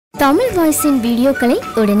தமிழ் வாய்ஸின் வீடியோக்களை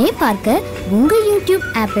உடனே பார்க்க உங்கள் யூடியூப்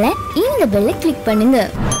ஆப்ல இந்த பெல்லை கிளிக் பண்ணுங்க.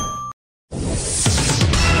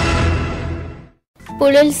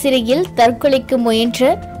 புழல் சிறையில் தற்கொலைக்கு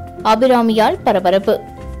முயன்ற அபிராமியால் பரபரப்பு.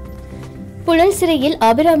 புழல் சிறையில்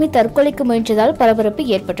அபிராமி தற்கொலைக்கு முயன்றதால் பரபரப்பு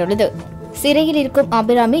ஏற்பட்டுள்ளது. சிறையில் இருக்கும்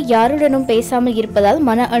அபிராமி யாருடனும் பேசாமல் இருப்பதால்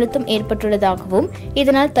மன அழுத்தம் ஏற்பட்டுள்ளதாகவும்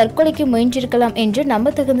இதனால் தற்கொலைக்கு முயன்றிருக்கலாம் என்று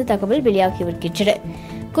நம்பத்தகுந்த தகவல் வெளியாகியிருக்கின்றன.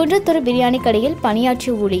 குன்றத்தூர் பிரியாணி கடையில்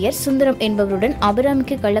பணியாற்றிய ஊழியர் சுந்தரம் என்பவருடன்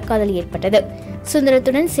அபிராமிக்கு கள்ளக்காதல் ஏற்பட்டது.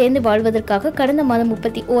 சுந்தரத்துடன் சேர்ந்து வாழ்வதற்காக கடந்த மாதம்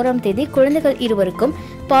 31ஆம் தேதி குழந்தைகள் இருவருக்கும்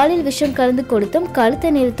பாலில் விஷம் கலந்து கொடுத்தும்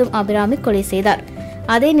கழுத்தை நிறுத்தும் அபிராமி கொலை செய்தார்.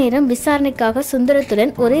 அதே நேரம் விசாரணைக்காக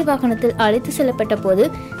சுந்தரத்துடன் ஒரே வாகனத்தில் அழைத்து செல்லப்பட்ட போது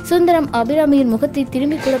சுந்தரம் அபிராமியின் முகத்தை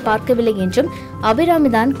திரும்பி கூட பார்க்கவில்லை என்றும்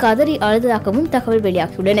அபிராமிதான் கதறி அழுததாகவும் தகவல்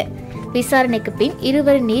வெளியாகியுள்ளன. விசாரணைக்கு பின்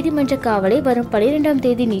இருவரின் நீதிமன்ற காவலை வரும் 12ஆம்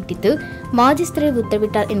தேதி நீட்டித்து மாஜிஸ்திரேட்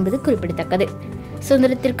உத்தரவிட்டார் என்பது குறிப்பிடத்தக்கது.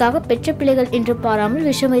 சுந்தரத்திற்காக பெற்ற பிள்ளைகள் என்று பாராமல்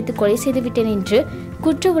விஷம் வைத்து கொலை செய்துவிட்டேன் என்று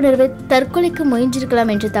குற்ற உணர்வை தற்கொலைக்கு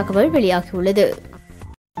முயன்றிருக்கலாம் என்ற தகவல் வெளியாகியுள்ளது.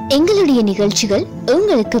 எங்களுடைய நிகழ்ச்சிகள்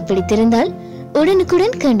உங்களுக்கு பிடித்திருந்தால்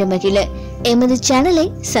உடனுக்குடன் கண்டு மகிழ எமது சேனலை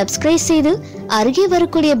சப்ஸ்கிரைப் செய்து அருகே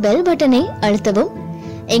வரக்கூடிய பெல் பட்டனை அழுத்தவும்.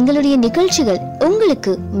 எங்களுடைய நிகழ்ச்சிகள்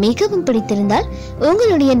உங்களுக்கு மிகவும் பிடித்திருந்தால்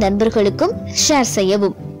உங்களுடைய நண்பர்களுக்கும் ஷேர்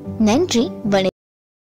செய்யவும். நன்றி, வணக்கம்.